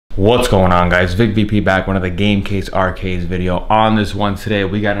What's going on, guys? Vic VP back, one of the Game Case Arcades video. On this one today,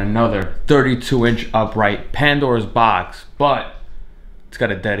 we got another 32-inch upright Pandora's Box, but it's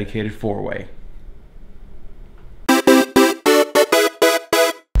got a dedicated four-way.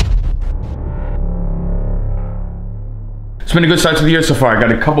 It's been a good start to the year so far. I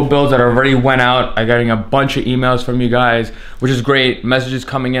got a couple builds that already went out. I'm getting a bunch of emails from you guys, which is great. Messages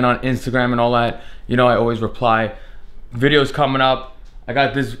coming in on Instagram and all that. You know I always reply. Videos coming up. I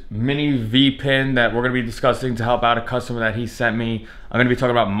got this mini V pin that we're gonna be discussing to help out a customer that he sent me. I'm gonna be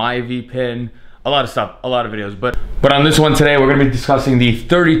talking about my V pin, a lot of stuff, a lot of videos. But on this one today, we're gonna be discussing the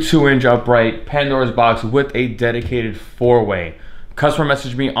 32-inch upright Pandora's Box with a dedicated four-way. Customer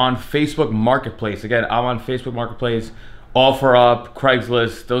messaged me on Facebook Marketplace. Again, I'm on Facebook Marketplace, OfferUp,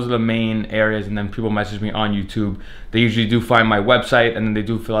 Craigslist. Those are the main areas. And then people message me on YouTube. They usually do find my website, and then they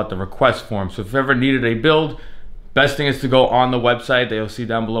do fill out the request form. So if you ever needed a build, best thing is to go on the website that you'll see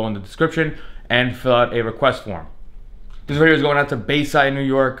down below in the description and fill out a request form. This video is going out to Bayside, New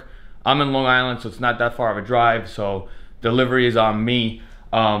York. I'm in Long Island, so it's not that far of a drive, so delivery is on me.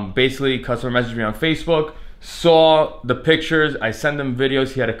 Basically, customer messaged me on Facebook, saw the pictures, I sent him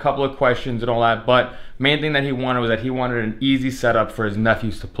videos, he had a couple of questions and all that, but main thing that he wanted was that he wanted an easy setup for his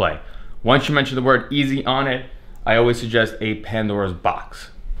nephews to play. Once you mention the word easy on it, I always suggest a Pandora's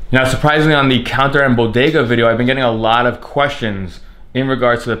Box. Now, surprisingly, on the Counter and Bodega video, I've been getting a lot of questions in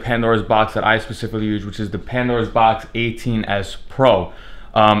regards to the Pandora's Box that I specifically use, which is the Pandora's Box 18S Pro.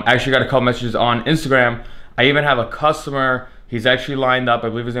 Actually got a couple messages on Instagram. I even have a customer, he's actually lined up, I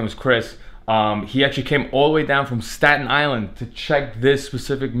believe his name was Chris. He actually came all the way down from Staten Island to check this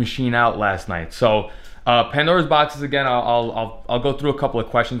specific machine out last night. So Pandora's Boxes, again, I'll go through a couple of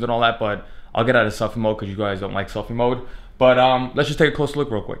questions and all that, but I'll get out of selfie mode because you guys don't like selfie mode. But let's just take a closer look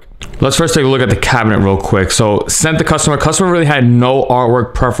real quick. Let's first take a look at the cabinet real quick. So sent the customer really had no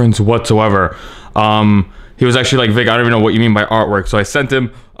artwork preference whatsoever. He was actually like, Vic, I don't even know what you mean by artwork. So I sent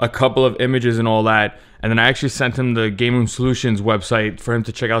him a couple of images and all that. And then I actually sent him the Game Room Solutions website for him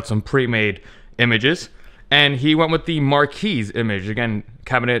to check out some pre-made images. And he went with the marquees image. Again,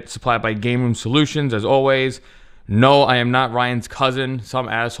 cabinet supplied by Game Room Solutions as always. No, I am not Ryan's cousin. Some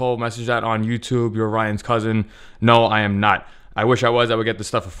asshole messaged that on YouTube. You're Ryan's cousin. No, I am not. I wish I was. I would get the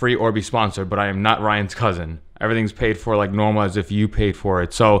stuff for free or be sponsored, but I am not Ryan's cousin. Everything's paid for like normal, as if you paid for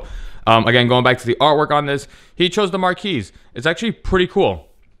it. So, again, going back to the artwork on this, he chose the marquees. It's actually pretty cool.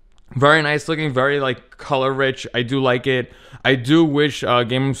 Very nice looking, very like color rich. I do like it. I do wish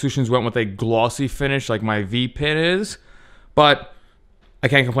Game Room Solutions went with a glossy finish like my V pin is, but I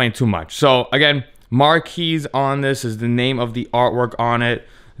can't complain too much. So, again, marquees on this is the name of the artwork on it.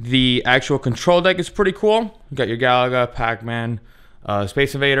 The actual control deck is pretty cool. You got your Galaga, Pac-Man,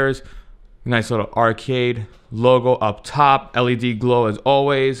 Space Invaders. Nice little arcade logo up top. LED glow as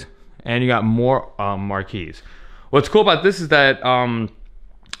always. And you got more marquees. What's cool about this is that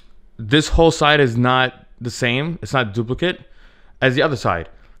this whole side is not the same. It's not duplicate as the other side.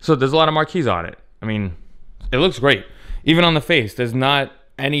 So there's a lot of marquees on it. I mean, it looks great. Even on the face, there's not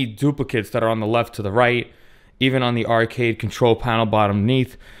any duplicates that are on the left to the right, even on the arcade control panel bottom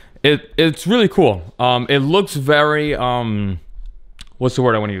beneath. It's really cool. It looks very what's the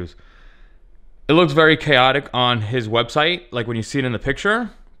word I want to use? It looks very chaotic on his website, like when you see it in the picture,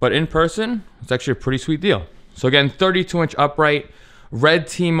 but in person, it's actually a pretty sweet deal. So again, 32-inch upright, red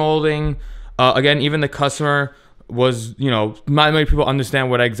T-molding. Again, even the customer was, you know, not many people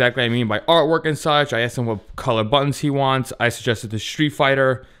understand what exactly I mean by artwork and such. I asked him what color buttons he wants. I suggested the Street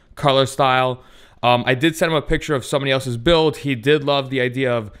Fighter color style. I did send him a picture of somebody else's build. He did love the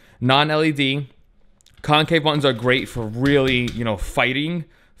idea of non-LED. Concave buttons are great for really, you know, fighting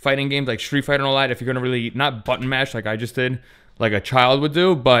games like Street Fighter and all that. If you're gonna really not button mash like I just did, like a child would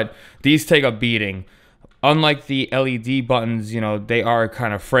do, but these take a beating. Unlike the LED buttons, you know, they are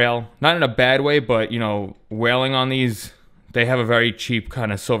kind of frail. Not in a bad way, but, you know, wailing on these, they have a very cheap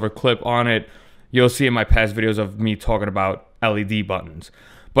kind of silver clip on it. You'll see in my past videos of me talking about LED buttons.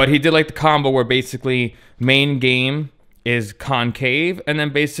 But he did like the combo where basically main game is concave, and then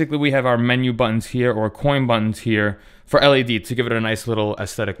basically we have our menu buttons here or coin buttons here for LED to give it a nice little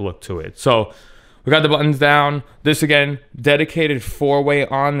aesthetic look to it. So we got the buttons down. This, again, dedicated four-way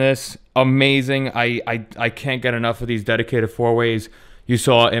on this. Amazing. I can't get enough of these dedicated four-ways. You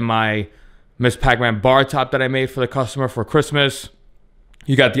saw in my Miss Pac-Man bar top that I made for the customer for Christmas.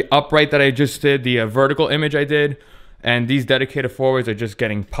 You got the upright that I just did, the vertical image I did, and these dedicated four-ways are just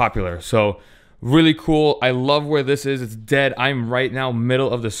getting popular. So really cool. I love where this is. It's dead. I'm right now middle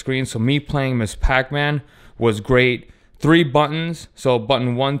of the screen, so me playing Miss Pac-Man was great. 3 buttons, so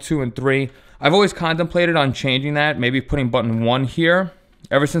button 1, 2, and 3. I've always contemplated on changing that, maybe putting button 1 here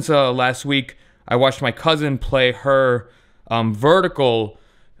Ever since last week, I watched my cousin play her vertical.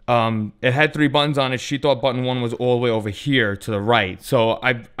 It had 3 buttons on it. She thought button 1 was all the way over here to the right. So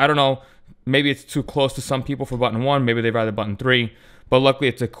I don't know. Maybe it's too close to some people for button 1. Maybe they'd rather button 3. But luckily,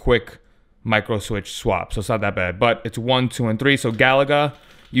 it's a quick micro switch swap, so it's not that bad. But it's 1, 2, and 3. So Galaga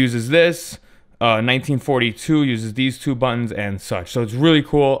uses this. 1942 uses these 2 buttons and such. So it's really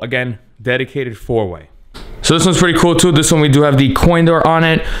cool. Again, dedicated 4-way. So this one's pretty cool too. This one we do have the coin door on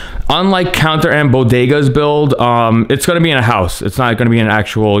it. Unlike Counter and Bodega's build, it's going to be in a house. It's not going to be an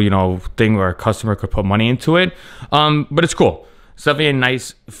actual, you know, thing where a customer could put money into it. But it's cool. It's definitely a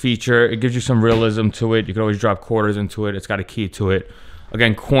nice feature. It gives you some realism to it. You can always drop quarters into it. It's got a key to it.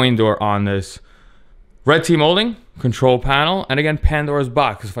 Again, coin door on this. Red T molding, control panel, and again, Pandora's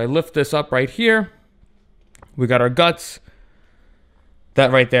Box. If I lift this up right here, we got our guts.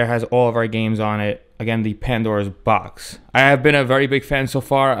 That right there has all of our games on it. Again, the Pandora's Box. I have been a very big fan so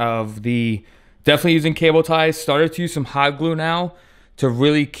far of the, definitely using cable ties. Started to use some hot glue now to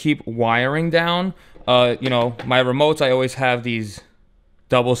really keep wiring down. You know, my remotes, I always have these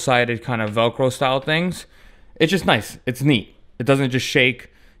double-sided kind of Velcro style things. It's just nice. It's neat. It doesn't just shake.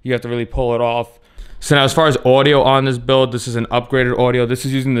 You have to really pull it off. So now as far as audio on this build, this is an upgraded audio. This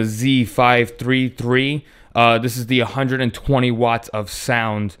is using the Z533. This is the 120 watts of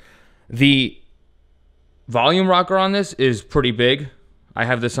sound. The volume rocker on this is pretty big. I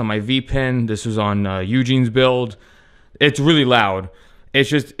have this on my V-pin. This was on Eugene's build. It's really loud. It's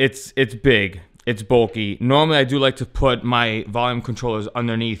just, it's big. It's bulky. Normally I do like to put my volume controllers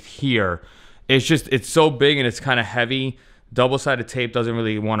underneath here. It's just, it's so big and it's kind of heavy. Double-sided tape doesn't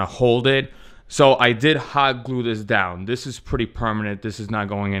really want to hold it. So I did hot glue this down. This is pretty permanent. This is not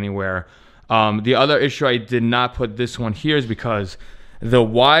going anywhere. The other issue I did not put this one here is because the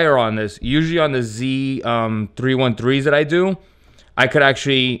wire on this, usually on the Z313s that I do, I could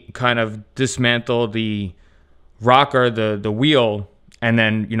actually kind of dismantle the rocker, the wheel, and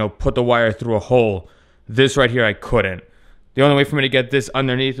then, you know, put the wire through a hole. This right here, I couldn't. The only way for me to get this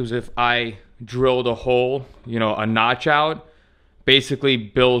underneath was if I drilled a hole, you know, a notch out, basically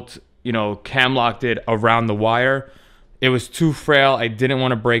built, you know, cam locked it around the wire. It was too frail. I didn't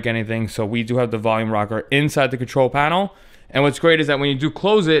want to break anything. So we do have the volume rocker inside the control panel. And what's great is that when you do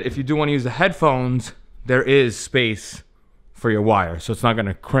close it, if you do want to use the headphones, there is space for your wire. So it's not going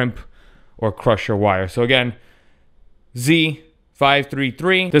to crimp or crush your wire. So again,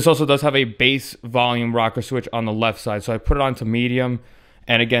 Z533. This also does have a bass volume rocker switch on the left side. So I put it on to medium.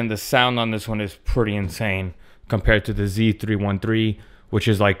 And again, the sound on this one is pretty insane compared to the Z313, which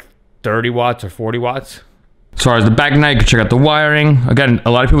is like 30 watts or 40 watts. As far as the back night, you can check out the wiring. Again,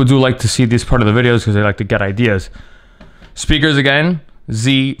 a lot of people do like to see this part of the videos because they like to get ideas. Speakers again,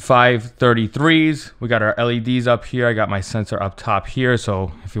 Z533s. We got our LEDs up here. I got my sensor up top here,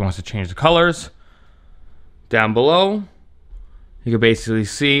 so if he wants to change the colors. Down below, you can basically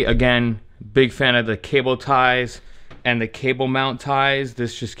see, again, big fan of the cable ties and the cable mount ties.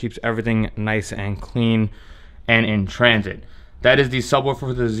 This just keeps everything nice and clean and in transit. That is the subwoofer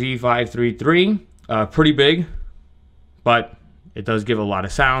for the Z533. Pretty big, but it does give a lot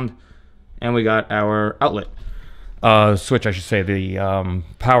of sound. And we got our outlet switch, I should say, the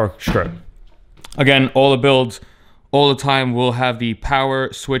power strip. Again, all the builds, all the time, will have the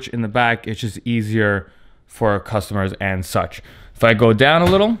power switch in the back. It's just easier for customers and such. If I go down a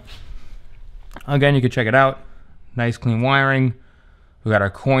little, again, you can check it out. Nice clean wiring. We got our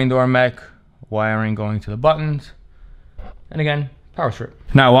coin door mech, wiring going to the buttons. And again, power strip.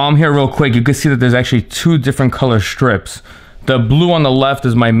 Now, while I'm here real quick, you can see that there's actually 2 different color strips. The blue on the left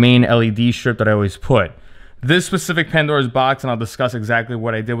is my main LED strip that I always put. This specific Pandora's box, and I'll discuss exactly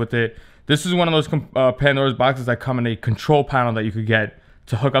what I did with it. This is one of those Pandora's boxes that come in a control panel that you could get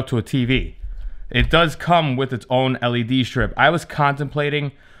to hook up to a TV. It does come with its own LED strip. I was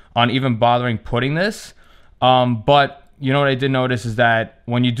contemplating on even bothering putting this, but you know what I did notice is that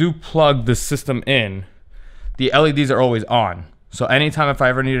when you do plug the system in, the LEDs are always on. So anytime if I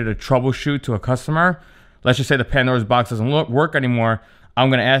ever needed to troubleshoot to a customer, let's just say the Pandora's box doesn't work anymore, I'm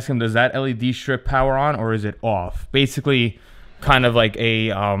gonna ask him, does that LED strip power on or is it off? Basically, kind of like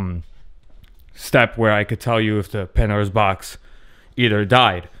a step where I could tell you if the Pandora's box either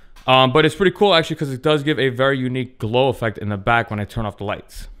died. But it's pretty cool actually because it does give a very unique glow effect in the back when I turn off the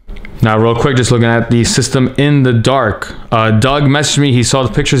lights. Now real quick, just looking at the system in the dark. Doug messaged me, he saw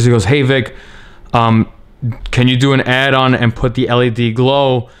the pictures, he goes, hey Vic, can you do an add-on and put the LED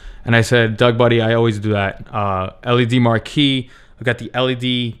glow? And I said, Doug, buddy, I always do that. LED marquee. I got the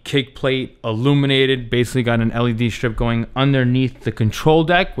LED kick plate illuminated. Basically got an LED strip going underneath the control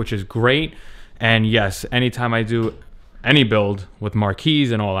deck, which is great. And yes, anytime I do any build with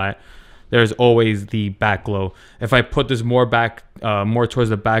marquees and all that, there's always the back glow. If I put this more back, more towards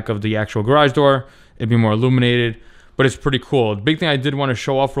the back of the actual garage door, it'd be more illuminated, but it's pretty cool. The big thing I did want to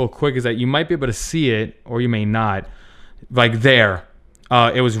show off real quick is that you might be able to see it, or you may not. Like there,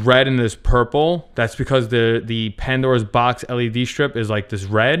 it was red and this purple. That's because the Pandora's Box LED strip is like this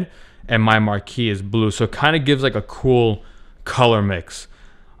red, and my marquee is blue. So it kind of gives like a cool color mix.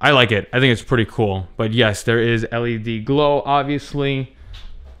 I like it. I think it's pretty cool. But yes, there is LED glow, obviously.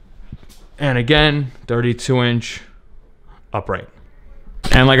 And again, 32-inch upright.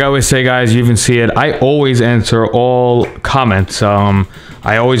 And like I always say, guys, you even see it, I always answer all comments.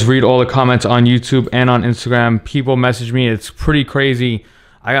 I always read all the comments on YouTube and on Instagram. People message me. It's pretty crazy.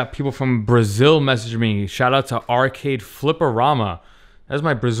 I got people from Brazil message me. Shout out to Arcade Flipperama. That's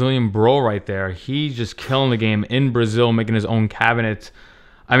my Brazilian bro right there. He's just killing the game in Brazil, making his own cabinets.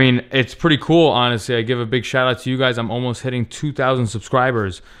 I mean, it's pretty cool, honestly. I give a big shout out to you guys. I'm almost hitting 2,000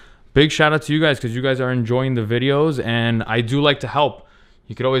 subscribers. Big shout out to you guys because you guys are enjoying the videos, and I do like to help.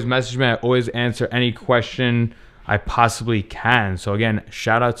 You could always message me. I always answer any question I possibly can. So again,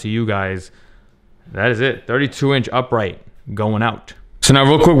 shout out to you guys. That is it. 32-inch upright going out. So now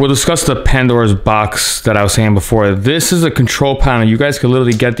real quick, we'll discuss the Pandora's Box that I was saying before. This is a control panel. You guys can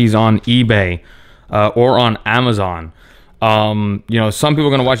literally get these on eBay or on Amazon. You know, some people are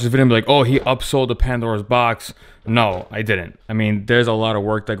going to watch this video and be like, oh, he upsold the Pandora's Box. No, I didn't. I mean, there's a lot of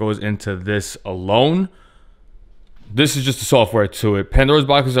work that goes into this alone. This is just the software to it. Pandora's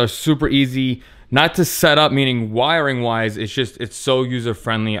boxes are super easy, not to set up, meaning wiring wise. It's so user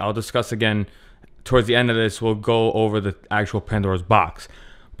friendly. I'll discuss again towards the end of this. We'll go over the actual Pandora's box.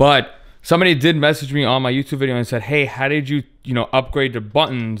 But somebody did message me on my YouTube video and said, hey, how did you upgrade the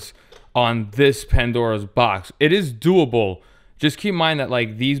buttons on this Pandora's box? It is doable. Just keep in mind that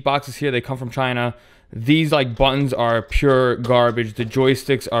like these boxes here, they come from China. These like buttons are pure garbage. The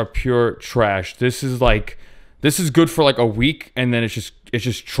joysticks are pure trash. This is good for like a week, and then it's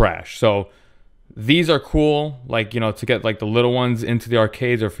just trash. So these are cool, like, to get like the little ones into the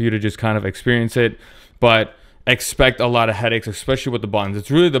arcades, or for you to just kind of experience it. But expect a lot of headaches, especially with the buttons.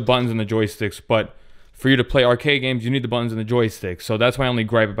 It's really the buttons and the joysticks, but for you to play arcade games, you need the buttons and the joysticks. So that's my only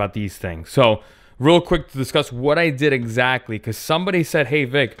gripe about these things. So real quick to discuss what I did exactly, because somebody said, hey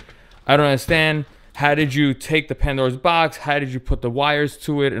Vic, I don't understand. How did you take the Pandora's box? How did you put the wires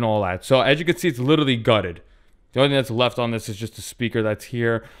to it and all that? So as you can see, it's literally gutted. The only thing that's left on this is just a speaker that's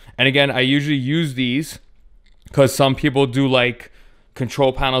here. And again, I usually use these because some people do like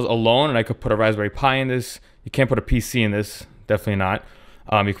control panels alone, and I could put a Raspberry Pi in this. You can't put a PC in this, definitely not.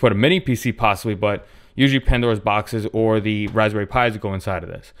 You could put a mini PC possibly, but usually Pandora's boxes or the Raspberry Pis go inside of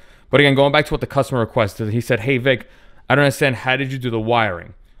this. But again, going back to what the customer requested, he said, hey Vic, I don't understand, how did you do the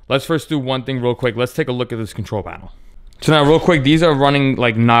wiring? Let's first do one thing real quick. Let's take a look at this control panel. So now real quick, these are running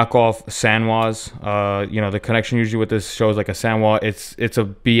like knockoff Sanwas. The connection usually with this shows like a Sanwa. It's a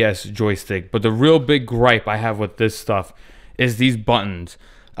BS joystick. But the real big gripe I have with this stuff is these buttons.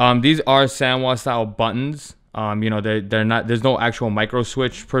 These are Sanwa style buttons. They're not, there's no actual micro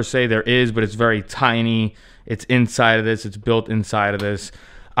switch per se. There is, but it's very tiny. It's inside of this. It's built inside of this.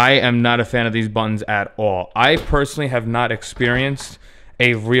 I am not a fan of these buttons at all. I personally have not experienced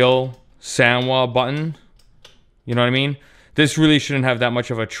a real Sanwa button. You know what I mean? This really shouldn't have that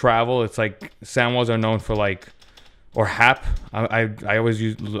much of a travel. It's like Sanwas are known for like, or HAP. I always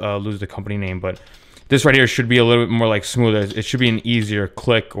lose the company name, but this right here should be a little bit more like smoother. It should be an easier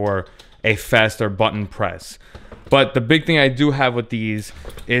click or a faster button press. But the big thing I do have with these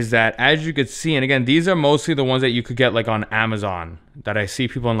is that, as you could see, and again, these are mostly the ones that you could get like on Amazon, that I see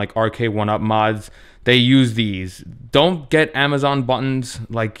people in like Arcade 1-Up mods. They use these. Don't get Amazon buttons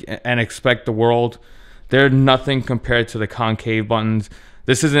like and expect the world. They're nothing compared to the concave buttons.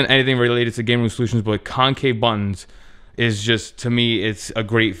 This isn't anything related to Game Room Solutions, but concave buttons is just, to me, it's a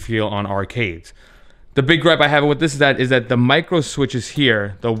great feel on arcades. The big gripe I have with this is that the micro switches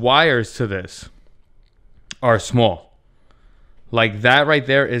here, the wires to this, are small. Like that right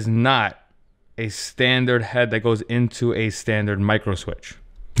there is not a standard head that goes into a standard micro switch.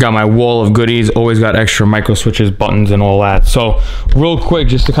 Got my wall of goodies, always got extra micro switches, buttons, and all that. So real quick,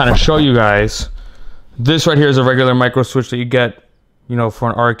 just to kind of show you guys, this right here is a regular micro switch that you get, for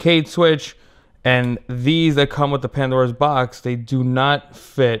an arcade switch. And these that come with the Pandora's box, they do not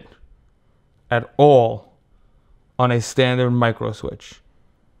fit at all on a standard micro switch,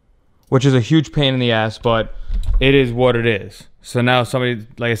 which is a huge pain in the ass, but it is what it is. So now somebody,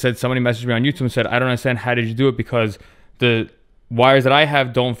 like I said, somebody messaged me on YouTube and said, I don't understand, how did you do it? Because the wires that I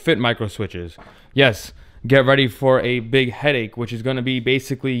have don't fit micro switches. Yes, get ready for a big headache, which is going to be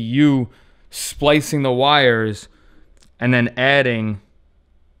basically you splicing the wires and then adding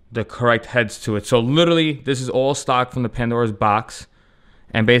the correct heads to it. So literally, this is all stock from the Pandora's Box.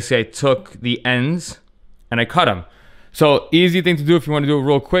 And basically, I took the ends and I cut them. So easy thing to do if you want to do it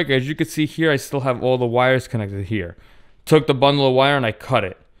real quick. As you can see here, I still have all the wires connected here. Took the bundle of wire and I cut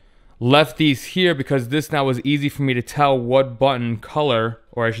it. Left these here because this now was easy for me to tell what button color,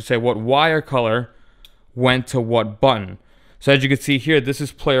 or I should say what wire color, went to what button. So as you can see here, this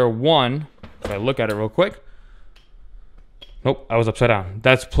is player 1. If I look at it real quick. Nope, I was upside down.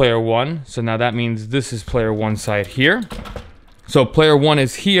 That's player 1. So now that means this is player 1 side here. So player 1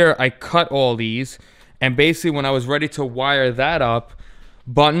 is here. I cut all these. And basically when I was ready to wire that up,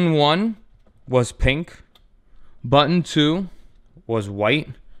 button 1 was pink. Button 2 was white.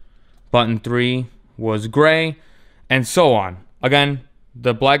 Button 3 was gray. And so on. Again,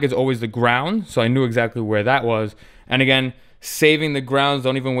 the black is always the ground. So I knew exactly where that was. And again, saving the grounds,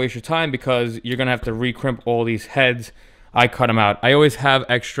 don't even waste your time because you're going to have to recrimp all these heads. I cut them out. I always have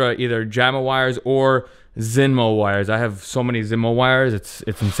extra either JAMA wires or Zinmo wires. I have so many Zinmo wires, it's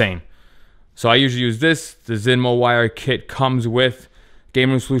insane. So I usually use this. The Zinmo wire kit comes with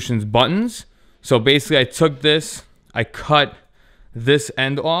Game Room Solutions buttons. So basically I took this, I cut this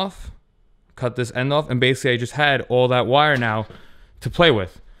end off, and basically I just had all that wire now to play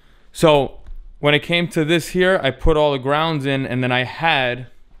with. So when it came to this here, I put all the grounds in, and then I had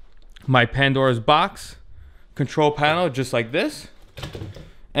my Pandora's Box control panel just like this.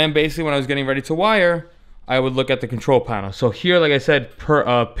 And basically when I was getting ready to wire, I would look at the control panel. So here, like I said,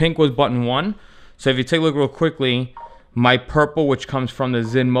 pink was button 1. So if you take a look real quickly, my purple, which comes from the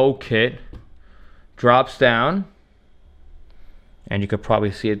Zinmo kit, drops down. And you could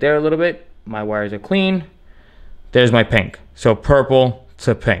probably see it there a little bit. My wires are clean. There's my pink. So purple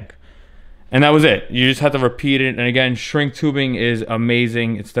to pink. And that was it. You just have to repeat it. And again, shrink tubing is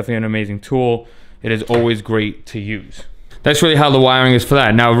amazing. It's definitely an amazing tool. It is always great to use. That's really how the wiring is for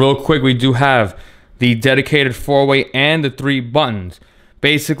that. Now, real quick, we do have the dedicated 4-way and the 3 buttons.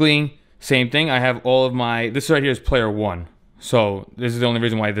 Basically, same thing. I have all of my, this right here is player 1. So this is the only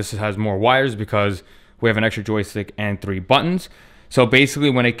reason why this has more wires, because we have an extra joystick and 3 buttons. So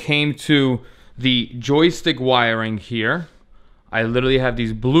basically, when it came to the joystick wiring here, I literally have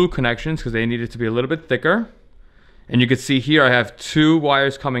these blue connections because they needed to be a little bit thicker. And you can see here I have 2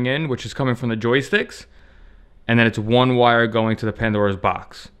 wires coming in, which is coming from the joysticks. And then it's 1 wire going to the Pandora's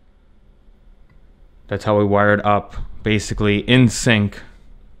Box. That's how we wired up, basically in sync,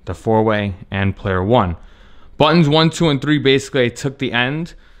 the 4-way and player 1. Buttons 1, 2, and 3, basically I took the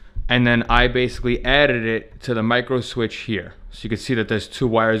end and then I basically added it to the micro switch here. So you can see that there's 2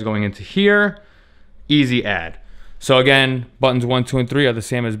 wires going into here. Easy add. So again, buttons 1, 2, and 3 are the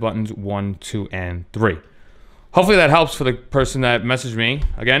same as buttons 1, 2, and 3. Hopefully that helps for the person that messaged me.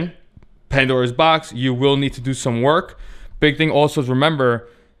 Again, Pandora's Box, you will need to do some work. Big thing also is remember,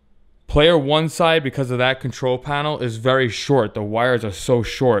 player 1 side, because of that control panel, is very short. The wires are so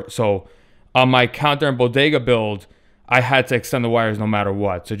short. So on my counter and bodega build, I had to extend the wires no matter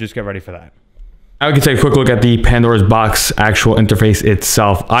what. So just get ready for that. Now we can take a quick look at the Pandora's Box actual interface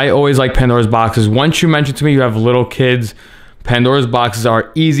itself. I always like Pandora's Boxes. Once you mention to me you have little kids, Pandora's Boxes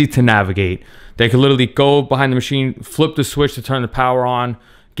are easy to navigate. They could literally go behind the machine, flip the switch to turn the power on,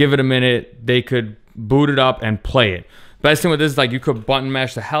 give it a minute, they could boot it up and play it. Best thing with this is like you could button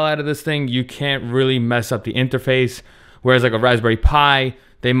mash the hell out of this thing. You can't really mess up the interface. Whereas like a Raspberry Pi,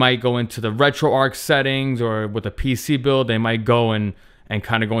 they might go into the RetroArch settings, or with a PC build, they might go and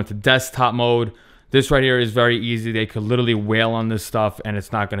kind of go into desktop mode. This right here is very easy. They could literally wail on this stuff and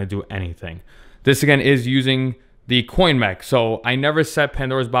it's not gonna do anything. This again is using the coin mech. So I never set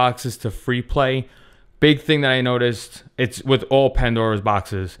Pandora's Boxes to free play. Big thing that I noticed, it's with all Pandora's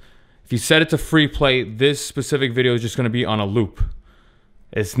Boxes. If you set it to free play, this specific video is just gonna be on a loop.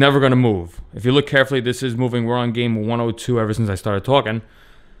 It's never gonna move. If you look carefully, this is moving. We're on game 102 ever since I started talking.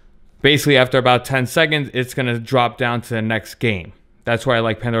 Basically, after about 10 seconds, it's gonna drop down to the next game. That's why I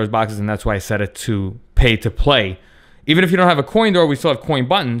like Pandora's Boxes, and that's why I set it to pay to play. Even if you don't have a coin door, we still have coin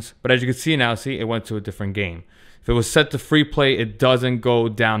buttons, but as you can see now, see, it went to a different game. If it was set to free play, it doesn't go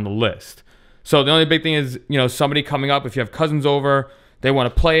down the list. So the only big thing is, you know, somebody coming up, if you have cousins over, they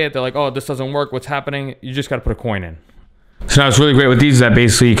want to play it, they're like, oh, this doesn't work, what's happening? You just got to put a coin in. So now what's really great with these is that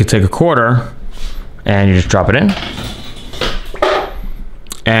basically you could take a quarter and you just drop it in.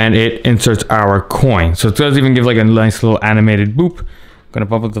 And it inserts our coin. So it does even give like a nice little animated boop. I'm gonna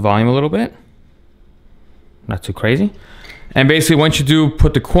bump up the volume a little bit. Not too crazy. And basically once you do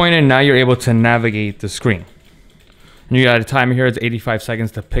put the coin in, now you're able to navigate the screen. And you got a timer here, it's 85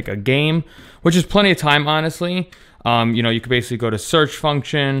 seconds to pick a game, which is plenty of time, honestly. You know, you could basically go to search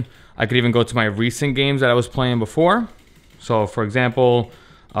function. I could even go to my recent games that I was playing before. So for example,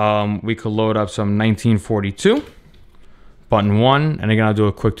 we could load up some 1942, button 1. And again, I'll do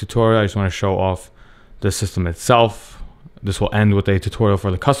a quick tutorial. I just want to show off the system itself. This will end with a tutorial for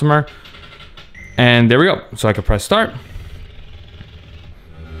the customer. And there we go. So I can press start.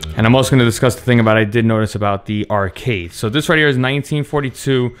 And I'm also going to discuss the thing about I did notice about the arcade. So this right here is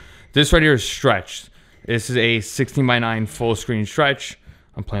 1942. This right here is stretched. This is a 16:9 full screen stretch.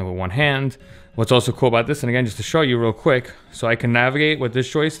 I'm playing with one hand. What's also cool about this, and again, just to show you real quick, so I can navigate with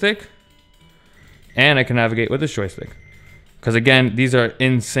this joystick, and I can navigate with this joystick. Because again, these are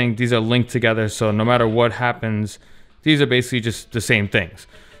in sync, these are linked together, so no matter what happens, these are basically just the same things.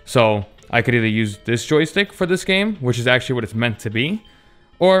 So I could either use this joystick for this game, which is actually what it's meant to be,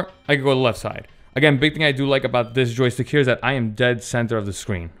 or I could go to the left side. Again, big thing I do like about this joystick here is that I am dead center of the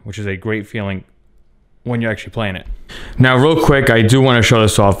screen, which is a great feeling when you're actually playing it. Now, real quick, I do want to show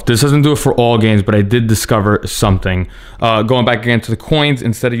this off. This doesn't do it for all games, but I did discover something. Going back again to the coins,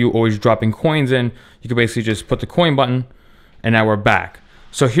 instead of you always dropping coins in, you can basically just put the coin button, and now we're back.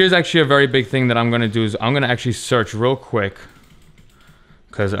 So here's actually a very big thing that I'm going to do is I'm going to actually search real quick,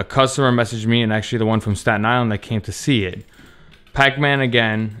 because a customer messaged me, and actually the one from Staten Island that came to see it. Pac-Man,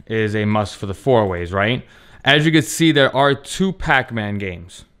 again, is a must for the 4-ways, right? As you can see, there are 2 Pac-Man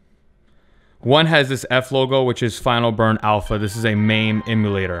games. One has this F logo, which is Final Burn Alpha. This is a MAME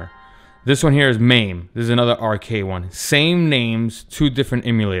emulator. This one here is MAME. This is another arcade one. Same names, 2 different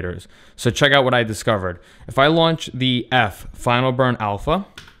emulators. So check out what I discovered. If I launch the F, Final Burn Alpha,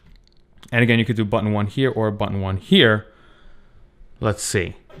 and again, you could do button 1 here or button 1 here. Let's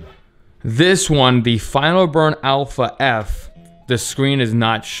see. This one, the Final Burn Alpha F, the screen is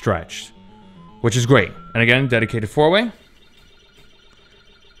not stretched, which is great. And again, dedicated 4-way.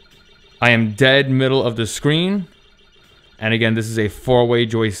 I am dead middle of the screen. And again, this is a 4-way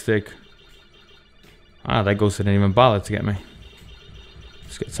joystick. Ah, that ghost didn't even bother to get me.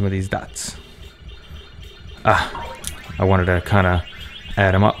 Let's get some of these dots. Ah, I wanted to kind of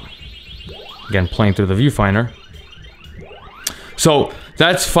add them up. Again, playing through the viewfinder. So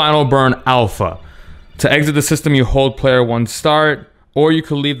that's Final Burn Alpha. To exit the system, you hold player 1 start, or you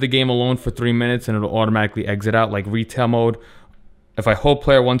could leave the game alone for 3 minutes and it'll automatically exit out like retail mode. If I hold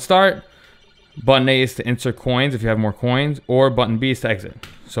player 1 start, button A is to insert coins if you have more coins, or button B is to exit.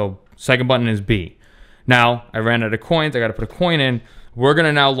 So second button is B. Now, I ran out of coins, I gotta put a coin in. We're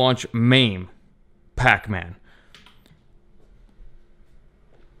gonna now launch MAME, Pac-Man.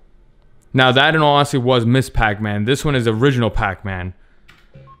 Now that in all honesty was Miss Pac-Man. This one is original Pac-Man.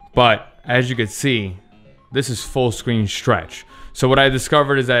 But as you can see, this is full screen stretch. So what I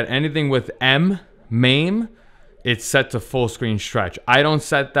discovered is that anything with MAME, it's set to full screen stretch. I don't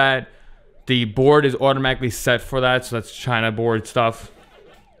set that. The board is automatically set for that, so that's China board stuff.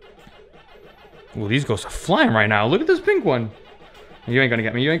 Ooh, these ghosts are flying right now. Look at this pink one. You ain't gonna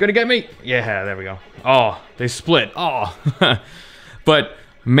get me. You ain't gonna get me. Yeah, there we go. Oh, they split. Oh. But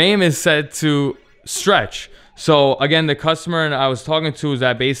MAME is set to stretch. So again, the customer and I was talking to is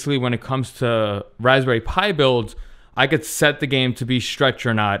that basically when it comes to Raspberry Pi builds, I could set the game to be stretch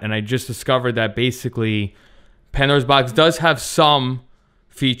or not. And I just discovered that basically Pandoras Box does have some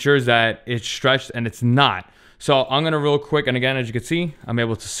features that it's stretched and it's not. So I'm gonna real quick, and again, as you can see, I'm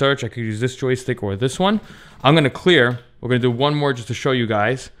able to search. I could use this joystick or this one. I'm gonna clear. We're gonna do one more just to show you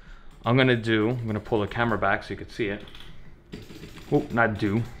guys. I'm gonna pull the camera back so you can see it. Oh, not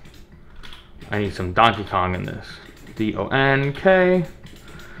do. I need some Donkey Kong in this. D-O-N-K.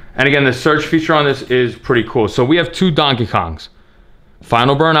 And again, the search feature on this is pretty cool. So we have 2 Donkey Kongs.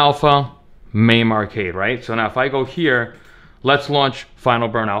 Final Burn Alpha, MAME Arcade, right? So now if I go here, let's launch Final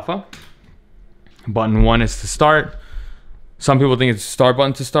Burn Alpha. Button 1 is to start. Some people think it's start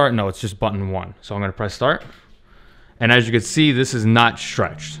button to start. No, it's just button 1. So I'm gonna press start. And as you can see, this is not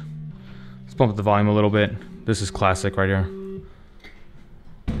stretched. Let's bump up the volume a little bit. This is classic right here.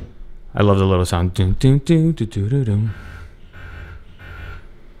 I love the little sound. Doom, doom, doom, doom, doom, doom, doom.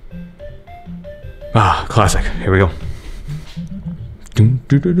 Ah, classic. Here we go. Doom,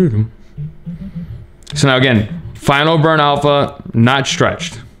 doom, doom, doom, doom. So now again, Final Burn Alpha, not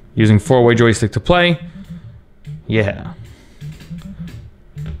stretched. Using 4-way joystick to play. Yeah.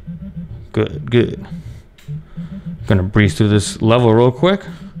 Good, good. Gonna breeze through this level real quick.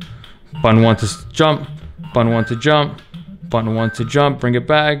 Button 1 to jump. Button 1 to jump. Button 1 to jump. Bring it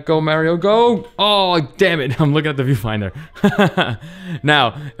back. Go, Mario, go. Oh, damn it. I'm looking at the viewfinder.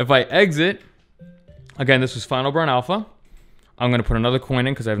 Now, if I exit, again, this was Final Burn Alpha. I'm gonna put another coin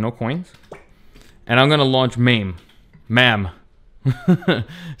in because I have no coins. And I'm gonna launch MAME. MAM.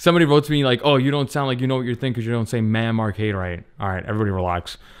 Somebody wrote to me like, oh, you don't sound like you know what you're thinking because you don't say MAM Arcade right. All right, everybody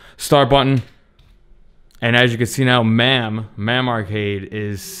relax. Start button. And as you can see now, mame arcade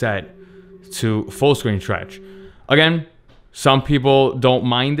is set to full screen stretch. Again, some people don't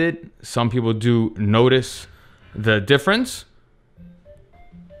mind it. Some people do notice the difference.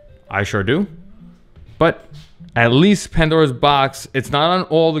 I sure do. But at least Pandora's Box, it's not on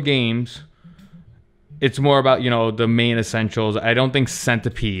all the games. It's more about, you know, the main essentials. I don't think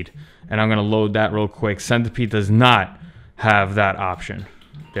Centipede, and I'm going to load that real quick. Centipede does not have that option.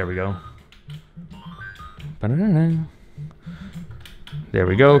 There we go. There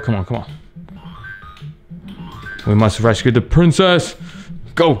we go. Come on, come on. We must rescue the princess.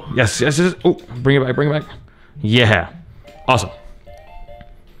 Go. Yes, yes, yes. Oh, bring it back, bring it back. Yeah. Awesome.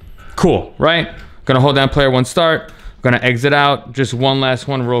 Cool, right? Gonna hold down player one start. Gonna exit out. Just one last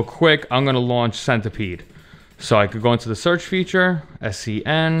one real quick. I'm gonna launch Centipede. So I could go into the search feature,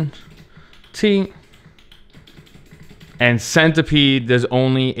 SCNT. And Centipede, there's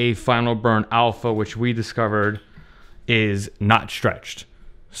only a final burn alpha, which we discovered is not stretched.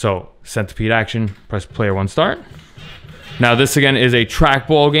 So Centipede action, press player one start. Now this again is a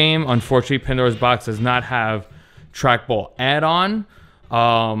trackball game. Unfortunately, Pandora's Box does not have trackball add-on.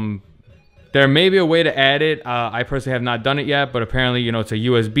 There may be a way to add it. I personally have not done it yet, but apparently, you know, it's a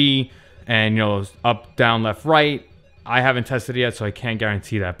USB and, you know, up, down, left, right. I haven't tested it yet, so I can't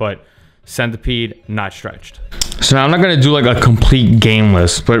guarantee that, but Centipede, not stretched. So now I'm not gonna do like a complete game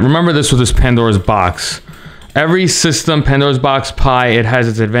list, but remember this with this Pandora's Box. Every system, Pandora's Box, Pi, it has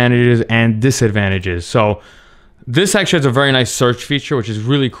its advantages and disadvantages. So this actually has a very nice search feature, which is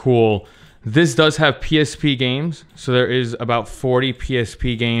really cool. This does have PSP games. So there is about 40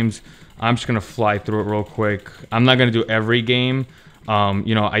 PSP games. I'm just gonna fly through it real quick. I'm not gonna do every game.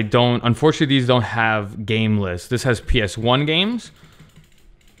 You know, unfortunately these don't have game lists. This has PS1 games.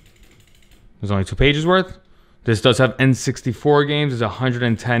 There's only 2 pages worth. This does have N64 games. There's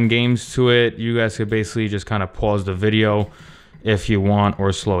 110 games to it. You guys could basically just kind of pause the video if you want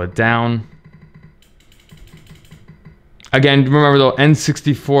or slow it down. Again, remember though,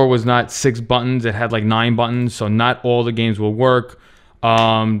 N64 was not 6 buttons. It had like 9 buttons, so not all the games will work.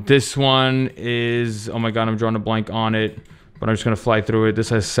 This one is, oh my God, I'm drawing a blank on it, but I'm just gonna fly through it. This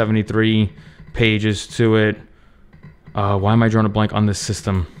has 73 pages to it. Why am I drawing a blank on this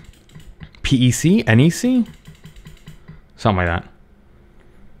system? PEC? NEC? Something like that.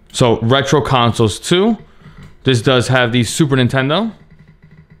 So retro consoles too. This does have the Super Nintendo.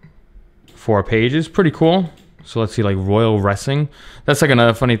 4 pages, pretty cool. So let's see, like Royal Wrestling. That's like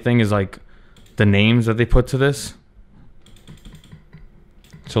another funny thing is like the names that they put to this.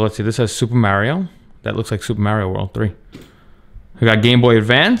 So let's see, this has Super Mario. That looks like Super Mario World 3. We got Game Boy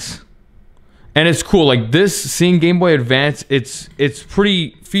Advance. And it's cool, like this, seeing Game Boy Advance, it's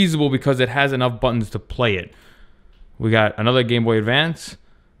pretty feasible because it has enough buttons to play it. We got another Game Boy Advance.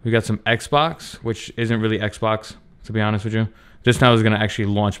 We got some Xbox, which isn't really Xbox, to be honest with you. This now is gonna actually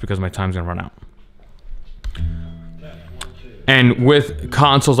launch because my time's gonna run out. And with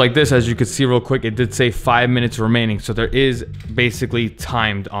consoles like this, as you can see real quick, it did say 5 minutes remaining. So there is basically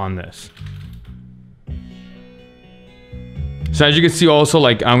timed on this. So as you can see also,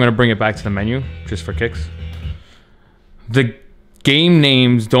 like I'm gonna bring it back to the menu just for kicks. The game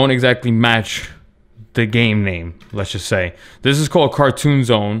names don't exactly match the game name, let's just say. This is called Cartoon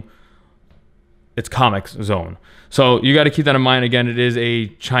Zone. It's Comics Zone. So you got to keep that in mind. Again, it is a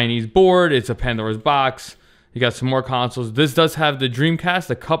Chinese board. It's a Pandora's Box. You got some more consoles. This does have the Dreamcast,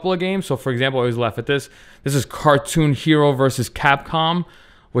 a couple of games. So for example, I always laugh at this. This is Cartoon Hero versus Capcom,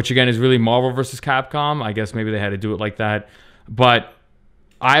 which again is really Marvel versus Capcom. I guess maybe they had to do it like that. But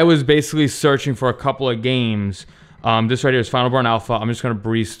I was basically searching for a couple of games. This right here is Final Burn Alpha. I'm just going to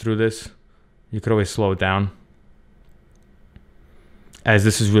breeze through this. You could always slow it down, as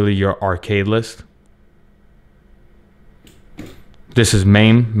this is really your arcade list. This is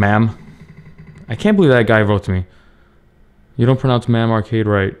mame. I can't believe that guy wrote to me. You don't pronounce mame arcade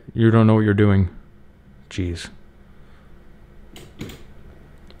right. You don't know what you're doing. Jeez.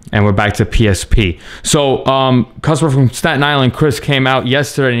 And we're back to PSP. So, customer from Staten Island, Chris, came out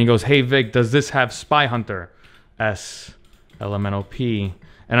yesterday and he goes, "Hey Vic, does this have Spy Hunter?" SLMNOP.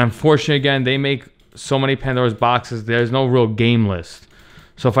 And unfortunately, again, they make so many Pandora's Boxes, there's no real game list.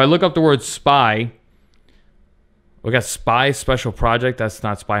 So if I look up the word Spy, we got Spy Special Project. That's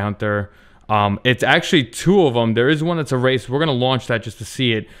not Spy Hunter. It's actually 2 of them. There is one that's erased. We're going to launch that just to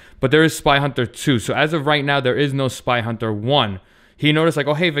see it. But there is Spy Hunter 2. So as of right now, there is no Spy Hunter 1. He noticed like,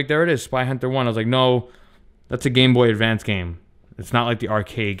 oh, hey, Vic, there it is, Spy Hunter 1. I was like, no, that's a Game Boy Advance game. It's not like the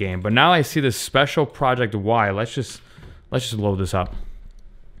arcade game. But now I see this Special Project Y. Let's just load this up.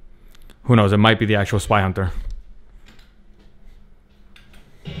 Who knows? It might be the actual Spy Hunter.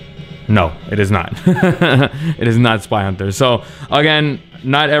 No, it is not. It is not Spy Hunter. So again,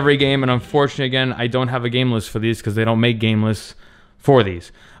 not every game, and unfortunately, again, I don't have a game list for these because they don't make game lists for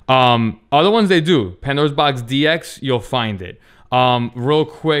these. Other ones they do. Pandoras Box DX, you'll find it. Real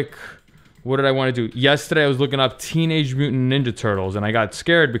quick, what did I want to do? Yesterday, I was looking up Teenage Mutant Ninja Turtles, and I got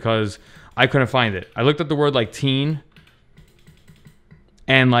scared because I couldn't find it. I looked at the word like teen,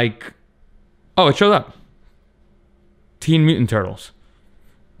 and like, oh, it showed up. Teen Mutant Turtles.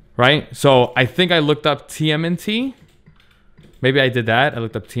 Right? So I think I looked up TMNT. Maybe I did that. I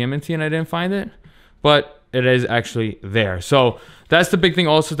looked up TMNT and I didn't find it. But it is actually there. So that's the big thing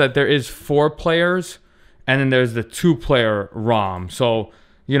also, that there is 4 players. And then there's the 2-player ROM. So,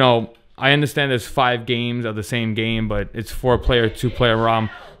 you know, I understand there's 5 games of the same game, but it's 4-player, 2-player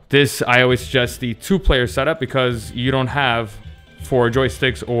ROM. This, I always suggest the 2-player setup because you don't have 4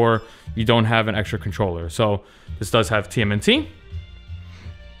 joysticks or you don't have an extra controller. So this does have TMNT.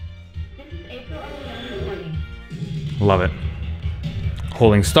 Love it.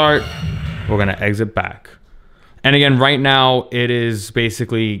 Holding start, we're gonna exit back. And again, right now, it is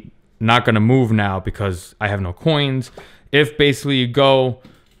basically not gonna move now because I have no coins. If basically you go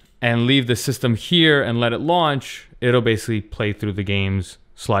and leave the system here and let it launch, it'll basically play through the games,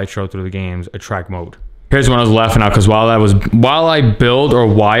 slideshow through the games, attract mode. Here's when I was laughing at, because while I build or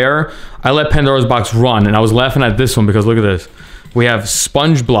wire, I let Pandora's Box run, and I was laughing at this one because look at this. We have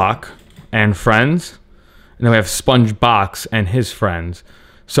Sponge Block and friends. And then we have Sponge Box and his friends.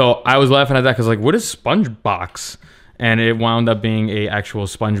 So I was laughing at that because like, what is Sponge Box? And it wound up being a actual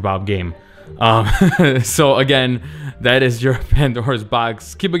SpongeBob game. So again, that is your Pandora's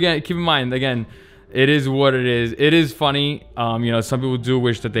Box. Keep in mind, again, it is what it is. It is funny. You know, some people do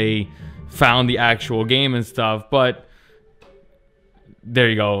wish that they found the actual game and stuff, but there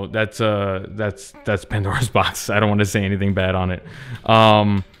you go. That's Pandora's Box. I don't want to say anything bad on it.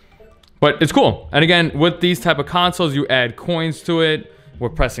 But it's cool. And again, with these type of consoles, you add coins to it. We're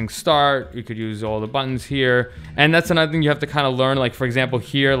pressing start. You could use all the buttons here. And that's another thing you have to kind of learn. Like, for example,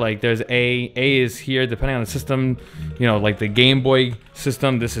 here, like there's A. A is here, depending on the system. You know, like the Game Boy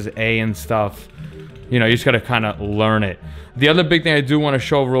system, this is A and stuff. You know, you just got to kind of learn it. The other big thing I do want to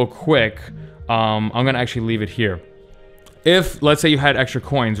show real quick, I'm going to actually leave it here. If, let's say you had extra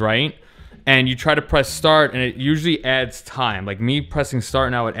coins, right? And you try to press start, and it usually adds time. Like me pressing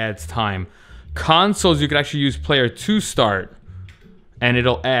start now, it adds time. Consoles, you could actually use player 2 start, and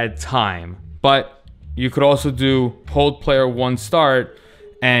it'll add time. But you could also do hold player 1 start,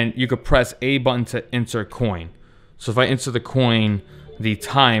 and you could press A button to insert coin. So if I insert the coin, the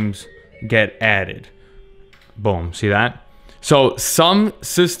times get added. Boom, see that? So some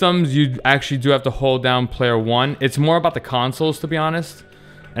systems, you actually do have to hold down player 1. It's more about the consoles, to be honest.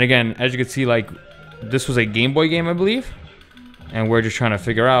 And again, as you can see, like, this was a Game Boy game, I believe. And we're just trying to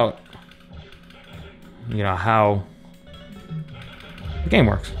figure out, you know, how the game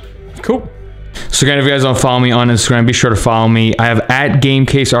works. Cool. So again, if you guys don't follow me on Instagram, be sure to follow me. I have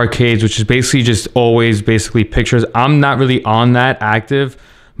 @GameCaseArcades, which is basically just always basically pictures. I'm not really on that active.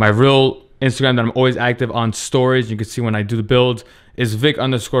 My real Instagram that I'm always active on stories, you can see when I do the builds, is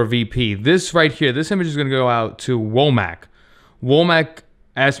Vic_VP. This right here, this image is going to go out to Womack. Womack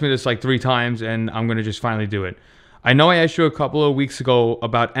asked me this like 3 times, and I'm going to just finally do it. I know I asked you a couple of weeks ago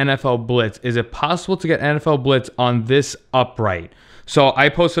about NFL Blitz. Is it possible to get NFL Blitz on this upright? So I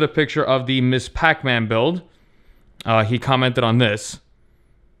posted a picture of the Miss Pac-Man build. He commented on this.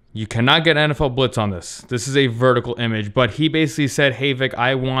 You cannot get NFL Blitz on this. This is a vertical image, but he basically said, hey Vic,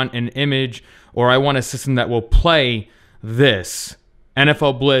 I want an image, or I want a system that will play this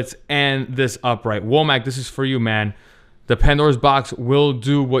NFL Blitz and this upright. Womack, this is for you, man. The Pandora's Box will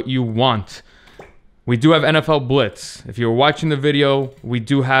do what you want. We do have NFL Blitz. If you're watching the video, we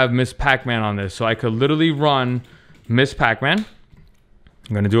do have Miss Pac-Man on this. So I could literally run Miss Pac-Man.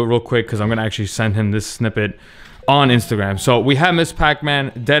 I'm going to do it real quick because I'm going to actually send him this snippet on Instagram. So we have Miss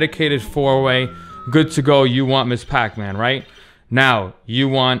Pac-Man, dedicated 4-way, good to go. You want Miss Pac-Man, right? Now, you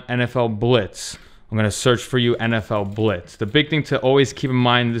want NFL Blitz. I'm going to search for you NFL Blitz. The big thing to always keep in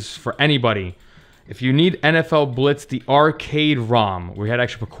mind, this is for anybody. If you need NFL Blitz, the arcade ROM, we had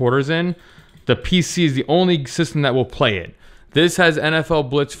actually put quarters in, the PC is the only system that will play it. This has NFL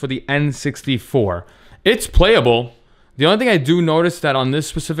Blitz for the N64. It's playable. The only thing I do notice that on this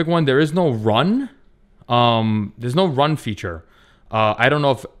specific one, there is no run. There's no run feature. I don't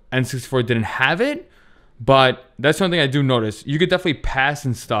know if N64 didn't have it, but that's the only thing I do notice. You could definitely pass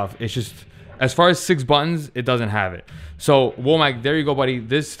and stuff. It's just as far as 6 buttons, it doesn't have it. So Womack, there you go, buddy.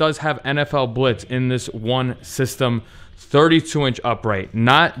 This does have NFL Blitz in this one system. 32-inch upright,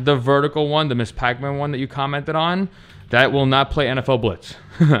 not the vertical one, the Miss Pac-Man one that you commented on. That will not play NFL Blitz.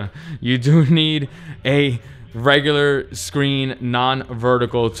 You do need a regular screen,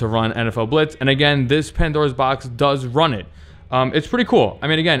 non-vertical to run NFL Blitz. And again, this Pandora's Box does run it. It's pretty cool. I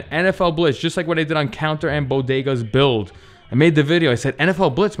mean, again, NFL Blitz, just like what I did on Counter and Bodega's build. I made the video. I said,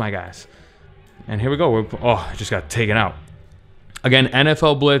 NFL Blitz, my guys. And here we go. Oh, I just got taken out. Again,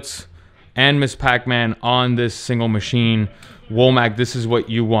 NFL Blitz and Miss Pac-Man on this single machine. Womack, this is what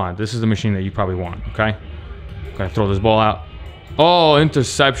you want. This is the machine that you probably want, okay? Gonna throw this ball out. Oh,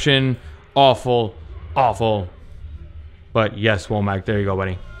 interception. Awful. Awful. But yes, Womack, there you go,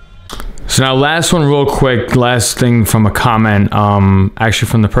 buddy. So now last one real quick. Last thing from a comment. Actually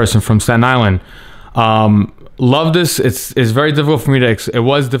from the person from Staten Island. Love this. It's very difficult for me to... It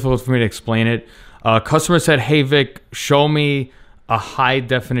was difficult for me to explain it. Customer said, hey, Vic, show me a high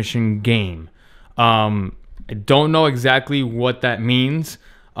definition game. I don't know exactly what that means.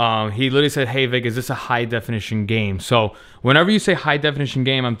 He literally said, hey, Vic, is this a high definition game? So whenever you say high definition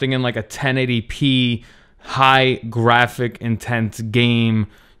game, I'm thinking like a 1080p, high graphic intense game,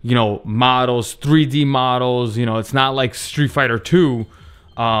 you know, models, 3D models, you know, it's not like Street Fighter 2.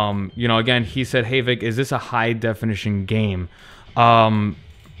 You know, again, he said, hey, Vic, is this a high definition game?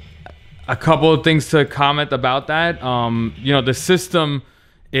 A couple of things to comment about that. You know, the system,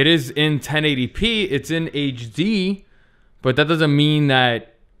 it is in 1080p, it's in HD, but that doesn't mean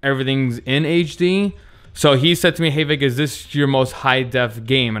that everything's in HD. So he said to me, hey, Vic, is this your most high def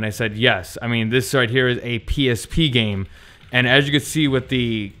game? And I said, yes. I mean, this right here is a PSP game. And as you can see with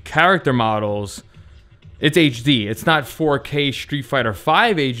the character models, it's HD. It's not 4K Street Fighter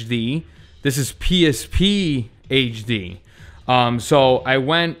 5 HD. This is PSP HD. So I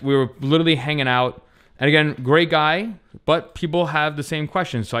went, we were literally hanging out. And again, great guy, but people have the same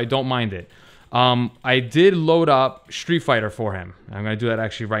questions, so I don't mind it. I did load up Street Fighter for him. I'm going to do that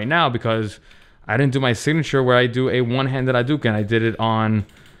actually right now because I didn't do my signature where I do a one-handed Hadouken. I did it on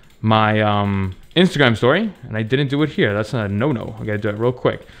my Instagram story, and I didn't do it here. That's not a no-no. I got to do it real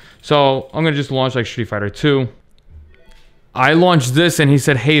quick. So I'm going to just launch like Street Fighter 2. I launched this, and he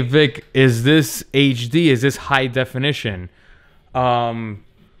said, hey, Vic, is this HD? Is this high definition?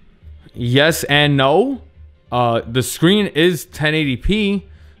 Yes and no. The screen is 1080p.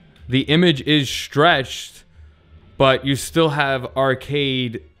 The image is stretched, but you still have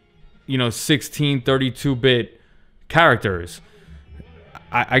arcade, you know, 16, 32-bit characters.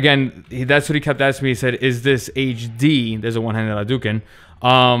 Again, that's what he kept asking me. He said, is this HD? There's a one-handed Hadouken.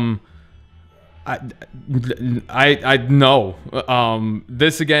 I no.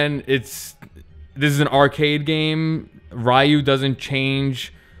 This again, this is an arcade game. Ryu doesn't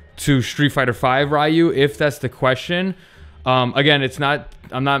change to Street Fighter 5 Ryu, if that's the question. Again, it's not,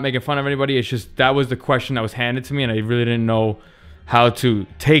 I'm not making fun of anybody. It's just that was the question that was handed to me, and I really didn't know how to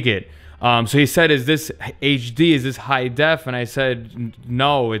take it. So he said, is this HD? Is this high def? And I said,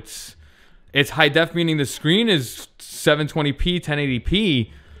 no, it's high def, meaning the screen is 720p,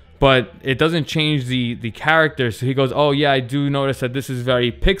 1080p, but it doesn't change the characters. So he goes, oh yeah, I do notice that this is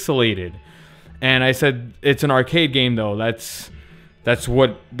very pixelated. And I said, it's an arcade game though. That's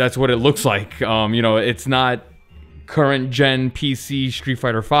what it looks like. You know, it's not current gen PC Street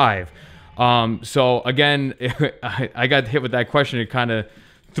Fighter 5. So again, I got hit with that question. It kind of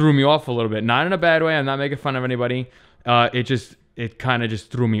threw me off a little bit. Not in a bad way. I'm not making fun of anybody. It kind of just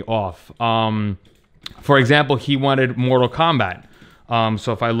threw me off. For example, he wanted Mortal Kombat.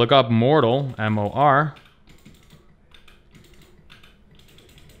 So if I look up Mortal, M-O-R.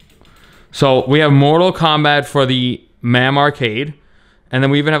 So we have Mortal Kombat for the MAM arcade. And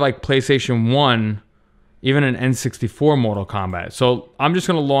then we even have like PlayStation 1, even an N64 Mortal Kombat. So I'm just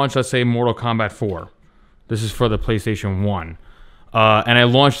going to launch, let's say, Mortal Kombat 4. This is for the PlayStation 1. And I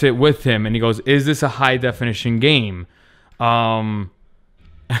launched it with him, and he goes, is this a high definition game? Same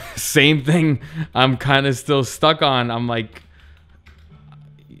thing I'm kind of still stuck on. I'm like,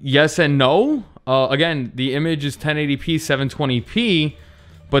 yes and no. Again, the image is 1080p, 720p,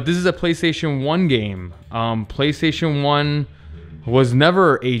 but this is a PlayStation 1 game. PlayStation 1 was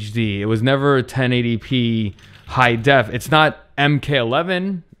never HD. It was never 1080p high def. It's not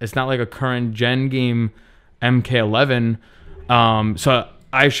MK11. It's not like a current gen game MK11. So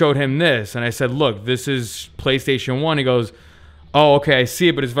I showed him this, and I said, look, this is PlayStation 1. He goes, oh, okay, I see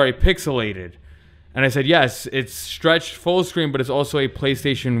it, but it's very pixelated. And I said, yes, it's stretched full screen, but it's also a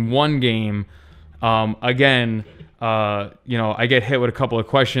PlayStation 1 game. Again, you know, I get hit with a couple of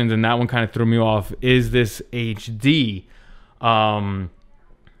questions, and that one kind of threw me off. Is this HD?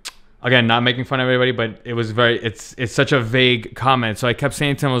 Again, not making fun of everybody, but it was it's such a vague comment. So I kept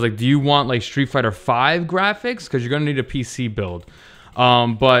saying to him, I was like, do you want like Street Fighter 5 graphics? Because you're going to need a PC build.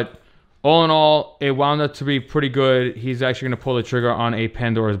 But all in all, it wound up to be pretty good. He's actually going to pull the trigger on a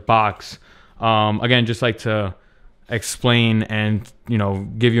Pandora's Box. Again, just like to explain and, you know,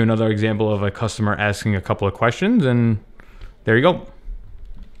 give you another example of a customer asking a couple of questions, and there you go.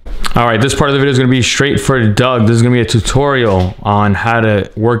 All right, this part of the video is going to be straight for Doug. This is going to be a tutorial on how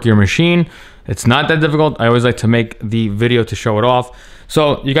to work your machine. It's not that difficult. I always like to make the video to show it off.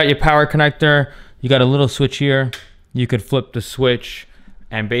 So you got your power connector, you got a little switch here. You could flip the switch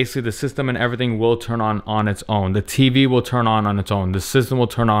and basically the system and everything will turn on its own. The TV will turn on its own. The system will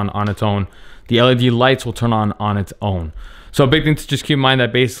turn on its own. The LED lights will turn on its own. So a big thing to just keep in mind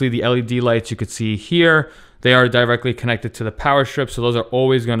that basically the LED lights you could see here, they are directly connected to the power strip, so those are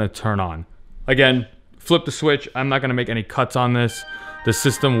always gonna turn on. Again, flip the switch. I'm not gonna make any cuts on this. The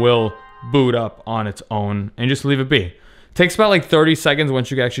system will boot up on its own and just leave it be. It takes about like 30 seconds once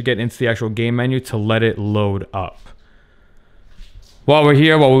you actually get into the actual game menu to let it load up. While we're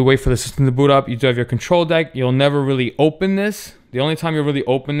here, while we wait for the system to boot up, you do have your control deck. You'll never really open this. The only time you'll really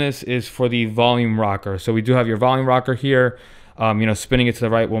open this is for the volume rocker. So we do have your volume rocker here. You know, spinning it to the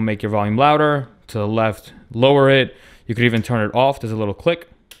right will make your volume louder. To the left, lower it. You could even turn it off. There's a little click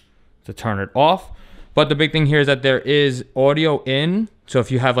to turn it off. But the big thing here is that there is audio in. So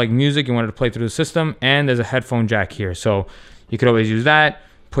if you have like music you wanted to play through the system, and there's a headphone jack here. So you could always use that.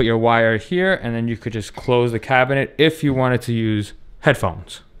 Put your wire here, and then you could just close the cabinet if you wanted to use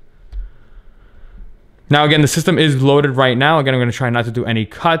headphones. Now again, the system is loaded right now. Again, I'm going to try not to do any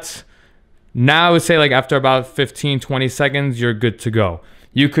cuts. Now I would say like after about 15-20 seconds, you're good to go.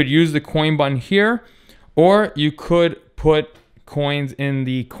 You could use the coin button here, or you could put coins in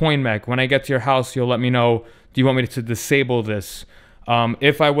the coin mech. When I get to your house, you'll let me know, do you want me to disable this?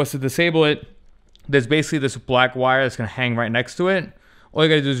 If I was to disable it, there's basically this black wire that's going to hang right next to it. All you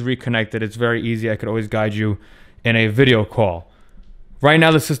got to do is reconnect it. It's very easy. I could always guide you in a video call. Right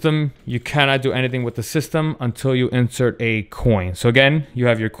now, the system, you cannot do anything with the system until you insert a coin. So again, you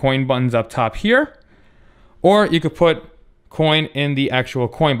have your coin buttons up top here, or you could put coin in the actual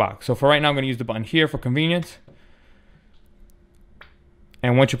coin box. So for right now, I'm going to use the button here for convenience.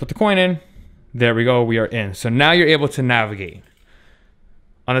 And once you put the coin in, there we go, we are in. So now you're able to navigate.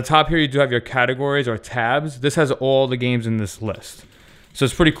 On the top here, you do have your categories or tabs. This has all the games in this list. So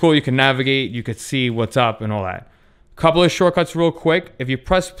it's pretty cool. You can navigate, you could see what's up and all that. Couple of shortcuts real quick. If you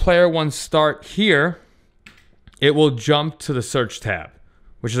press player 1 start here, it will jump to the search tab,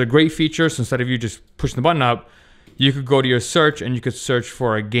 which is a great feature. So instead of you just pushing the button up, you could go to your search and you could search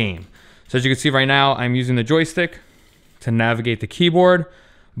for a game. So as you can see right now, I'm using the joystick to navigate the keyboard.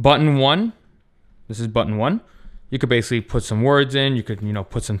 Button 1, this is button 1. You could basically put some words in, you could, you know,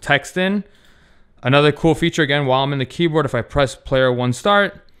 put some text in. Another cool feature, again, while I'm in the keyboard, if I press player 1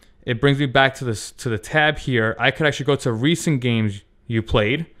 start, it brings me back to the tab here. I could actually go to recent games you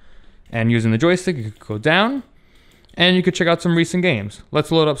played, and using the joystick, you could go down and you could check out some recent games.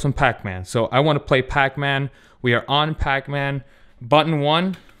 Let's load up some Pac-Man. So I want to play Pac-Man. We are on Pac-Man. Button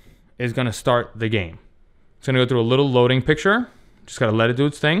 1 is going to start the game. It's going to go through a little loading picture. Just got to let it do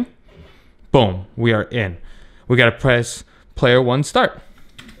its thing. Boom, we are in. We got to press player 1 start.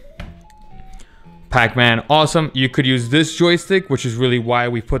 Pac-Man, awesome. You could use this joystick, which is really why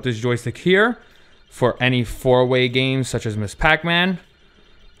we put this joystick here, for any 4-way games such as Miss Pac-Man.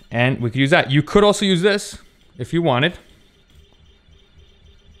 And we could use that. You could also use this if you wanted.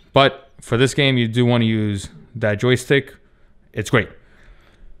 But for this game, you do want to use that joystick. It's great.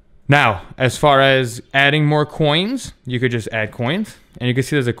 Now, as far as adding more coins, you could just add coins. And you can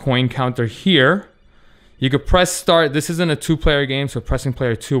see there's a coin counter here. You could press start. This isn't a 2-player game, so pressing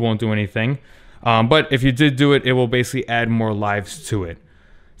player 2 won't do anything. But if you did do it, it will basically add more lives to it.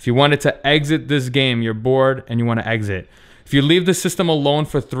 If you wanted to exit this game, you're bored and you want to exit. If you leave the system alone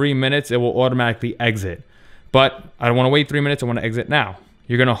for 3 minutes, it will automatically exit. But I don't want to wait 3 minutes, I want to exit now.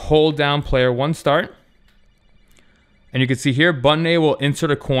 You're going to hold down player 1 start. And you can see here, button A will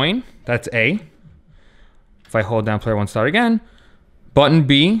insert a coin. That's A. If I hold down player 1 start again, button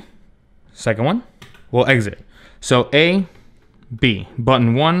B, second one, will exit. So A, B,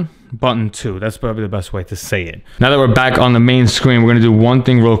 button 1, button 2. That's probably the best way to say it. Now that we're back on the main screen, we're going to do one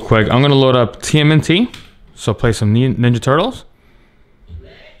thing real quick. I'm going to load up TMNT. So play some Ninja Turtles.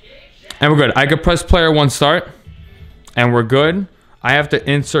 And we're good. I could press player 1 start. And we're good. I have to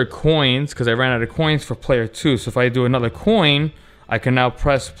insert coins because I ran out of coins for player 2. So if I do another coin, I can now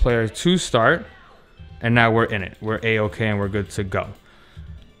press player 2 start. And now we're in it. We're A-OK and we're good to go.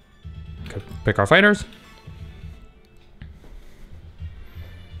 Okay, pick our fighters.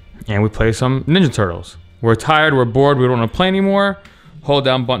 and we play some Ninja Turtles. We're tired, we're bored, we don't want to play anymore. Hold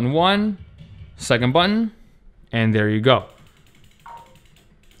down button 1, second button, and there you go.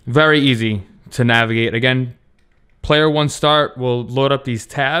 Very easy to navigate. Again, player 1 start will load up these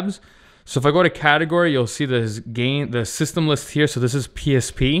tabs. So if I go to category, you'll see this game, the system list here. So this is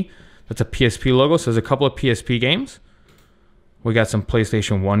PSP. That's a PSP logo. So there's a couple of PSP games. We got some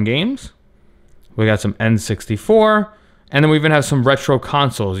PlayStation 1 games. We got some N64. And then we even have some retro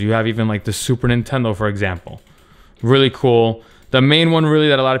consoles. You have even like the Super Nintendo, for example. Really cool. The main one really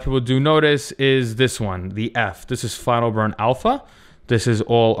that a lot of people do notice is this one, the F. This is Final Burn Alpha. This is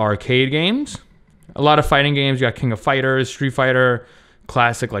all arcade games. A lot of fighting games. You got King of Fighters, Street Fighter,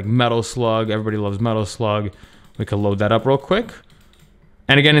 classic like Metal Slug. Everybody loves Metal Slug. We could load that up real quick.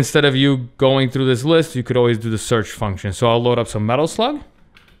 And again, instead of you going through this list, you could always do the search function. So I'll load up some Metal Slug.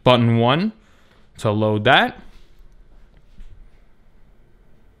 Button 1 to load that.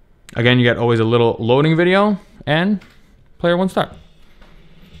 Again, you get always a little loading video and player 1 start.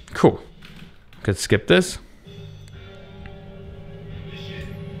 Cool. Could skip this.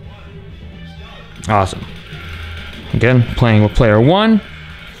 Awesome. Again, playing with player 1.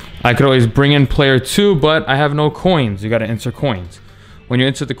 I could always bring in player 2, but I have no coins. You got to insert coins. When you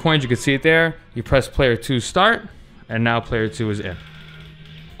insert the coins, you can see it there. You press player 2 start, and now player 2 is in.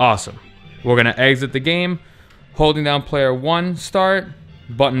 Awesome. We're going to exit the game, holding down player 1 start,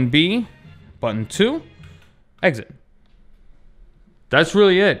 button B, button 2, exit. That's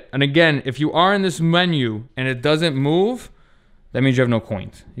really it. And again, if you are in this menu and it doesn't move, that means you have no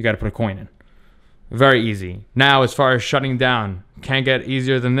coins. You got to put a coin in. Very easy. Now, as far as shutting down, can't get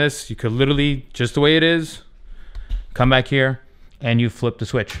easier than this. You could literally, just the way it is, come back here and you flip the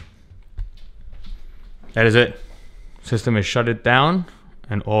switch. That is it. System is shut it down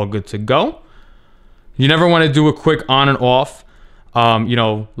and all good to go. You never want to do a quick on and off. You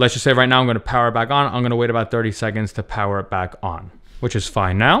know, let's just say right now I'm going to power it back on. I'm going to wait about 30 seconds to power it back on, which is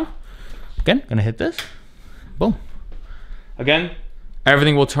fine now. Again, going to hit this. Boom. Again,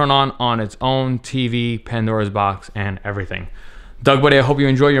 everything will turn on its own. TV, Pandora's Box, and everything. Doug Buddy, I hope you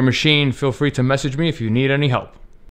enjoy your machine. Feel free to message me if you need any help.